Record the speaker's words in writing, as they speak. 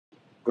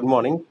Good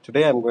morning.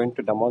 Today I am going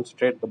to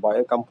demonstrate the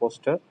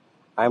biocomposter.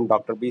 I am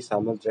Dr. B.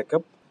 Samuel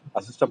Jacob,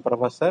 Assistant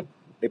Professor,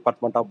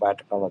 Department of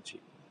Biotechnology.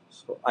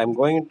 So I am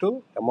going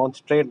to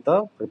demonstrate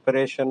the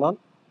preparation on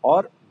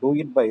or do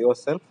it by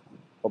yourself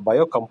a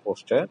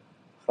biocomposter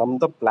from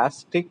the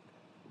plastic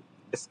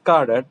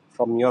discarded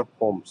from your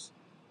homes.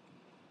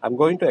 I am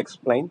going to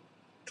explain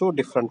two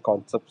different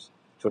concepts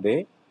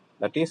today.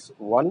 That is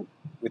one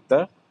with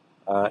the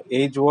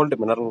age-old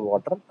mineral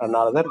water and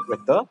another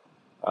with the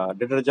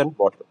detergent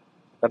bottle.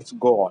 Let's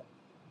go on.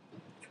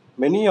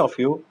 Many of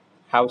you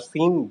have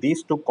seen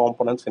these two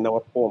components in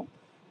our home.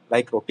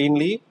 Like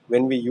routinely,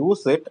 when we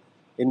use it,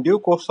 in due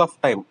course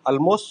of time,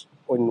 almost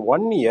in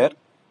 1 year,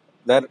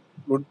 there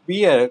would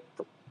be a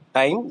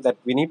time that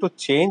we need to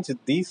change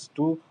these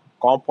two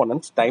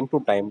components time to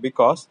time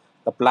because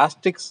the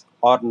plastics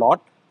are not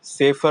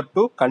safer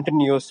to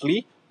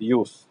continuously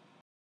use.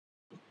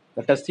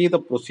 Let us see the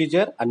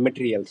procedure and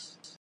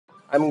materials.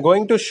 I'm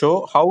going to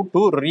show how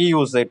to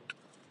reuse it.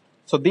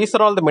 So these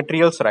are all the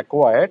materials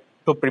required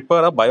to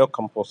prepare a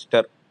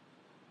biocomposter.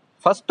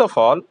 First of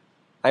all,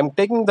 I'm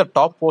taking the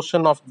top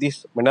portion of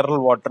this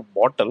mineral water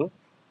bottle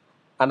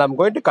and I'm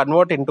going to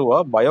convert into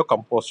a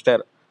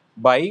biocomposter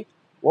by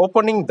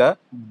opening the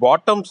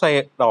bottom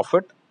side of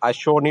it as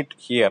shown it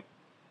here.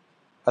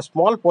 A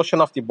small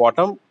portion of the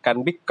bottom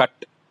can be cut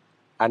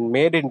and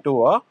made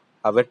into a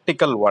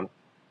vertical one.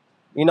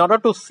 In order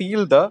to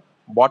seal the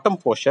bottom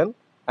portion,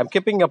 I'm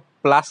keeping a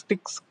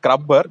plastic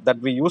scrubber that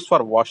we use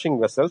for washing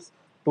vessels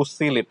to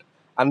seal it.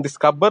 And the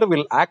scrubber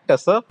will act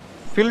as a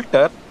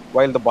filter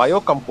while the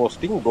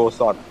biocomposting goes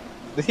on.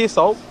 This is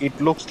how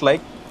it looks like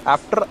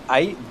after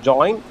I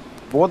join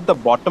both the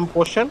bottom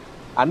portion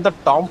and the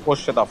top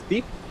portion of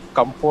the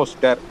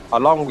composter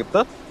along with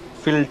the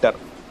filter.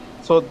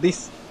 So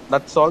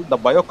that's all. The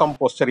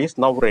biocomposter is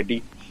now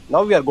ready.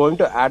 Now we are going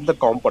to add the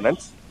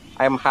components.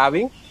 I am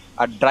having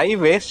a dry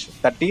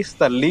waste, that is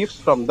the leaves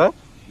from the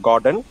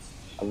garden,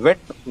 wet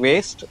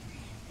waste,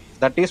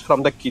 that is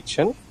from the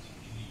kitchen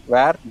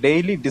where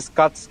daily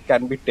discards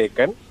can be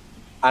taken,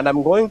 and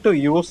I'm going to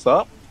use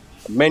a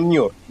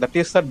manure, that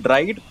is a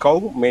dried cow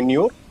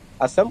manure,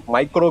 as a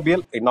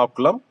microbial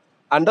inoculum,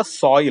 and a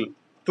soil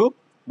to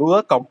do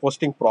the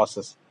composting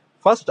process.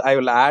 First I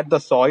will add the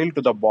soil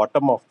to the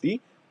bottom of the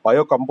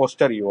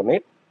biocomposter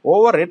unit.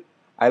 Over it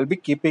I will be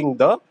keeping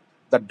the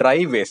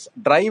dry waste.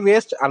 Dry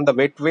waste and the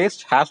wet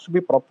waste has to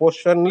be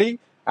proportionally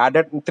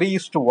added in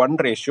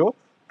 3:1 ratio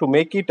to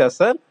make it as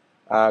a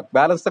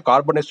balance the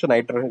carbonation to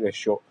nitrogen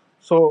ratio.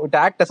 So it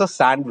acts as a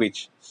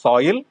sandwich.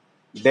 Soil,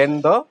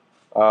 then the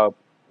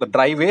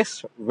dry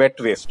waste, wet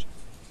waste,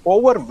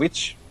 over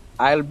which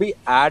I'll be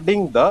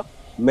adding the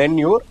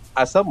manure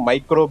as a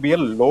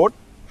microbial load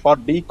for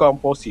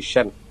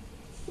decomposition.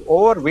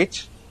 Over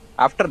which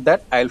after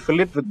that I'll fill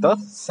it with the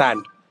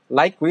sand.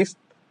 Likewise,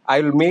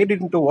 I'll made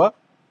it into a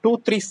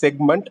 2-3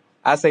 segment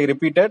as I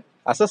repeated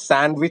as a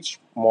sandwich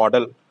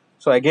model.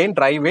 So again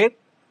dry waste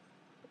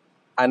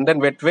and then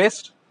wet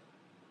waste,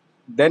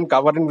 then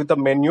covering with the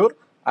manure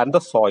and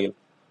the soil.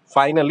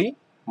 Finally,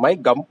 my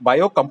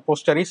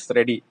biocomposter is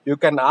ready. You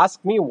can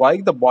ask me why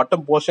the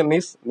bottom portion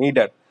is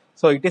needed.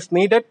 So it is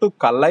needed to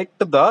collect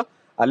the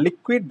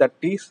liquid that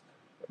is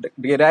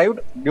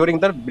derived during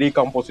the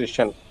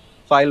decomposition.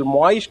 So I'll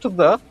moist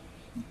the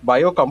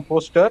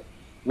biocomposter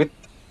with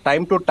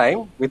time to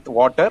time with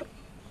water,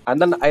 and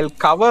then I'll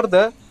cover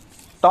the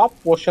top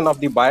portion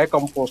of the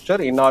biocomposter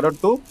in order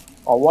to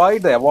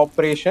avoid the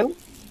evaporation,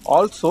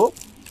 also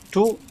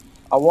to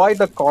avoid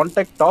the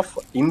contact of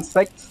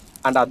insects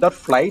and other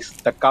flies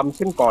that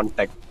comes in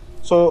contact.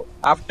 So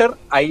after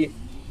I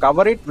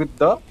cover it with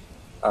the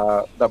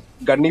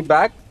gunny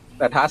bag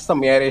that has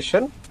some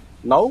aeration,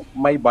 now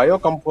my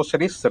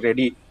biocomposter is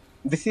ready.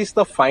 This is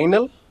the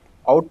final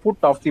output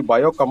of the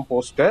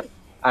biocomposter,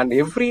 and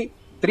every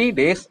 3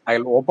 days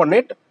I'll open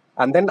it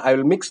and then I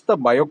will mix the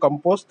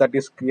biocompost that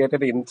is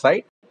created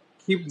inside.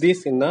 Keep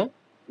this in a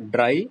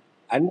dry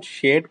and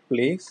shade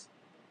place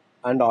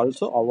and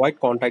also avoid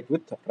contact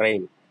with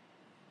rain.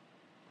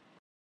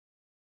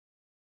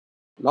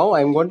 Now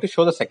I am going to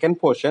show the second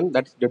portion,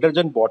 that's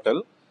detergent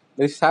bottle.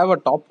 This have a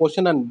top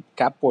portion and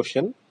cap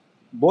portion.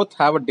 Both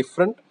have a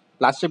different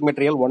plastic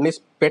material. One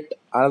is PET,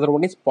 another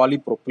one is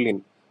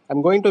polypropylene.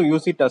 I'm going to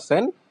use it as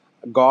an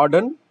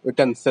garden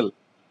utensil.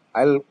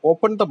 I'll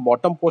open the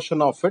bottom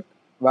portion of it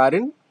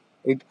wherein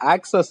it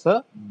acts as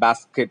a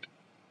basket.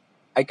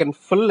 I can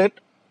fill it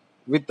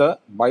with the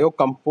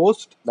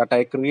biocompost that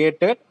I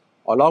created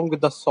along with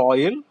the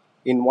soil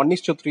in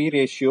 1:3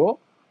 ratio,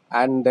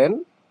 and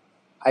then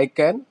I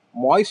can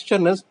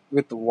moisten it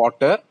with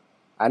water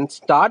and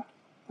start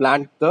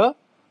plant the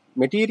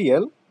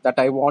material that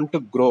I want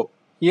to grow.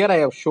 Here I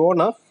have shown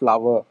a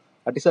flower,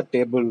 that is a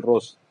table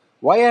rose.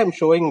 Why I am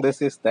showing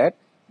this is that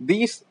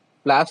these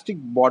plastic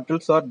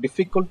bottles are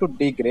difficult to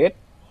degrade,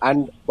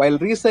 and while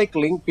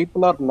recycling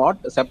people are not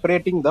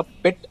separating the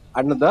PET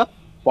and the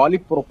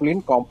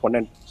polypropylene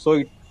component. So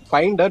it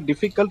find a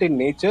difficult in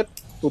nature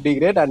to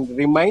degrade and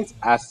remains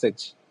as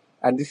such.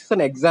 And this is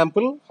an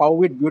example how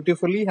it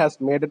beautifully has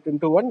made it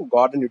into one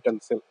garden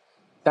utensil.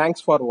 Thanks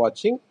for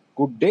watching.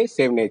 Good day,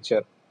 save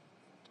nature.